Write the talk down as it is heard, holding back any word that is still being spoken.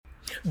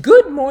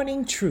Good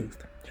morning,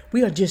 truth.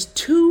 We are just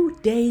 2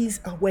 days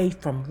away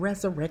from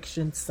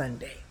Resurrection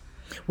Sunday,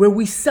 where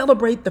we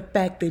celebrate the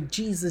fact that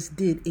Jesus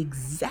did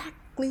exactly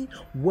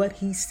what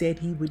he said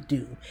he would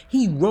do.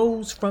 He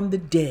rose from the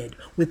dead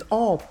with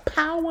all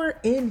power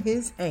in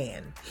his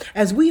hand.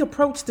 As we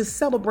approach the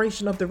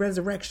celebration of the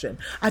resurrection,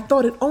 I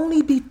thought it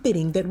only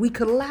befitting that we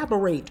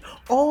collaborate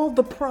all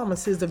the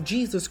promises of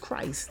Jesus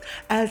Christ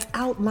as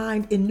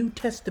outlined in New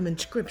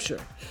Testament scripture.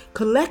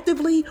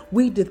 Collectively,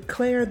 we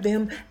declare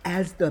them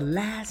as the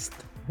last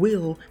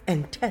will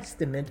and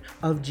testament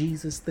of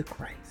Jesus the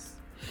Christ.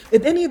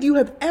 If any of you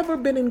have ever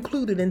been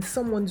included in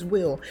someone's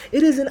will,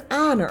 it is an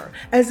honor,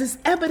 as is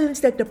evidence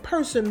that the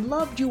person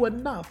loved you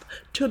enough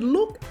to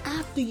look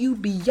after you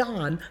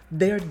beyond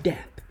their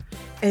death.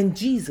 And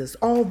Jesus,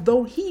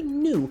 although he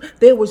knew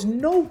there was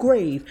no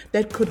grave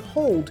that could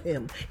hold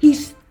him, he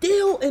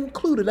still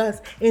included us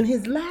in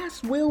his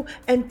last will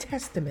and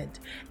testament.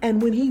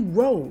 And when he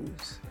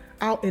rose,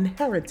 our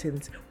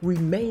inheritance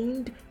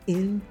remained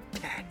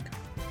intact.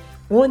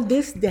 On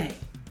this day,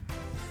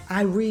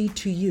 I read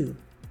to you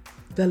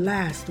the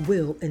last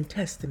will and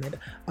testament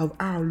of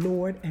our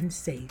Lord and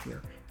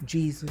Savior,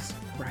 Jesus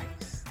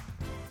Christ.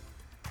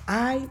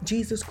 I,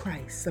 Jesus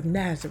Christ of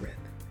Nazareth,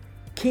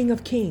 King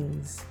of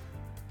Kings,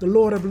 the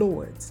Lord of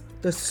Lords,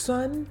 the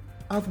Son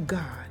of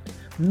God,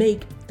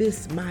 make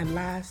this my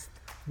last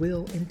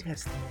will and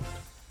testament.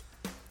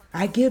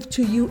 I give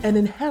to you an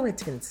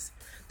inheritance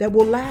that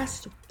will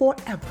last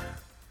forever.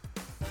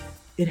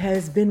 It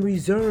has been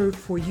reserved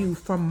for you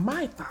from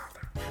my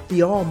Father,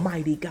 the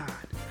Almighty God,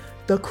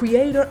 the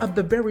creator of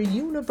the very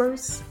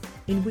universe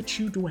in which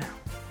you dwell.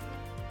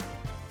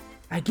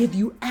 I give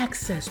you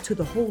access to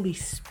the Holy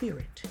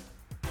Spirit,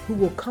 who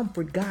will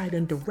comfort, guide,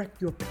 and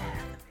direct your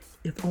path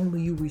if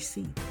only you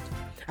receive it.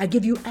 I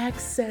give you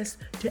access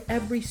to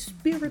every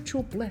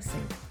spiritual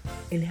blessing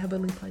in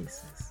heavenly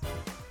places.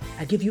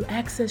 I give you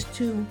access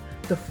to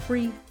the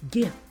free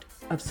gift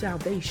of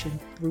salvation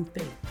through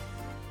faith.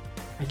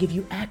 I give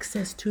you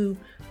access to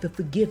the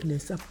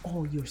forgiveness of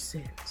all your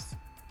sins.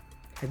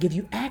 I give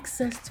you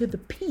access to the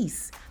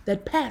peace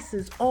that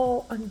passes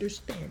all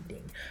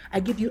understanding. I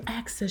give you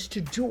access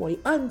to joy,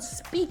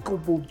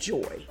 unspeakable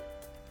joy,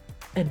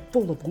 and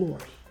full of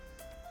glory.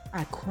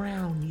 I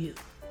crown you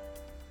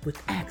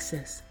with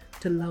access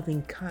to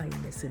loving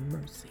kindness and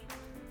mercy.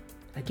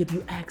 I give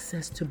you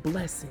access to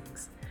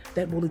blessings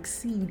that will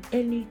exceed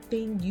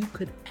anything you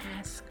could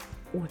ask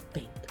or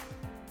think.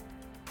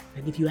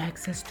 I give you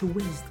access to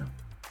wisdom.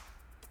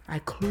 I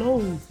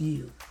clothe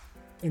you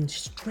in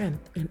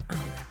strength and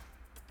honor.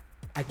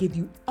 I give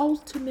you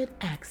ultimate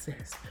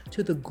access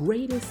to the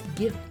greatest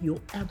gift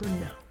you'll ever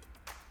know,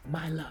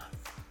 my love.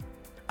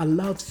 A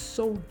love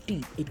so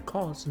deep it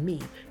caused me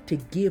to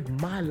give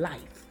my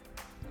life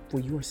for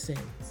your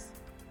sins.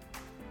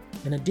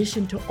 In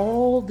addition to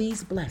all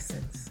these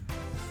blessings,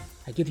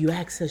 I give you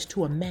access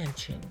to a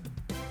mansion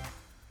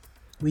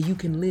where you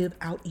can live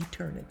out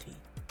eternity.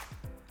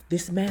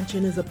 This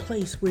mansion is a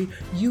place where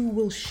you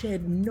will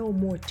shed no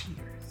more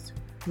tears,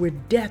 where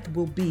death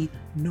will be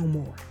no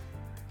more.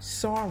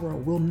 Sorrow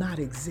will not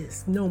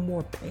exist, no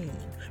more pain,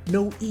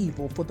 no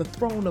evil, for the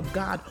throne of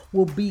God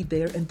will be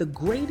there, and the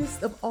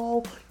greatest of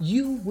all,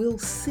 you will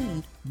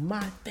see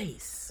my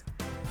face.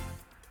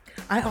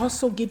 I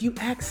also give you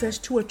access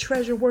to a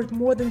treasure worth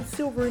more than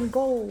silver and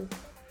gold,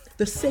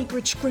 the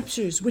sacred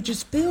scriptures, which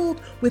is filled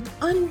with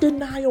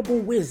undeniable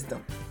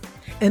wisdom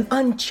and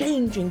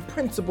unchanging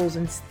principles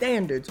and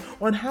standards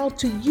on how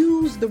to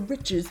use the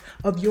riches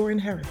of your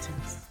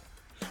inheritance.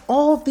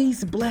 All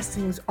these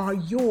blessings are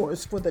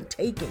yours for the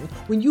taking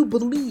when you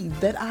believe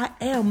that I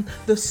am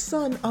the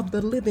Son of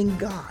the living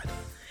God,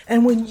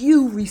 and when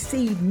you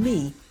receive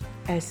me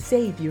as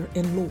Savior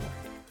and Lord.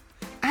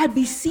 I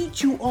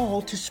beseech you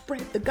all to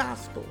spread the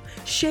gospel,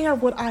 share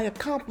what I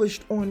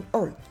accomplished on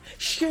earth,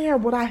 share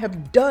what I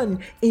have done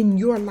in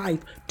your life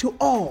to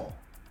all.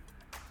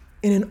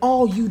 And in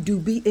all you do,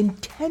 be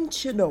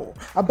intentional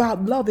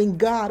about loving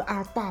God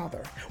our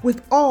Father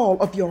with all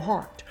of your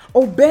heart.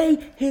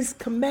 Obey his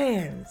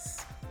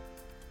commands.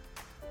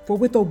 For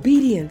with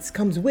obedience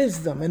comes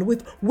wisdom, and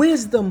with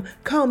wisdom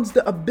comes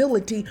the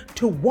ability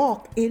to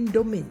walk in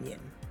dominion.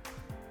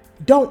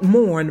 Don't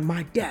mourn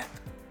my death,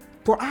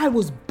 for I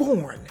was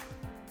born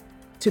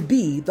to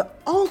be the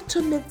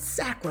ultimate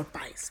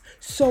sacrifice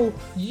so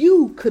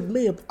you could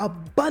live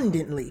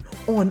abundantly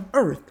on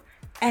earth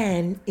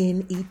and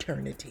in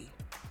eternity.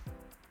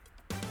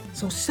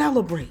 So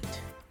celebrate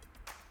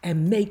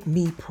and make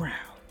me proud.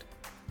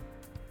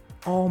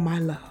 All my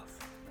love,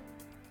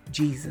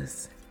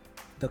 Jesus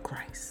the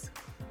Christ.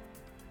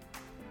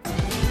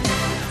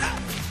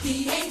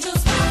 The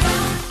angels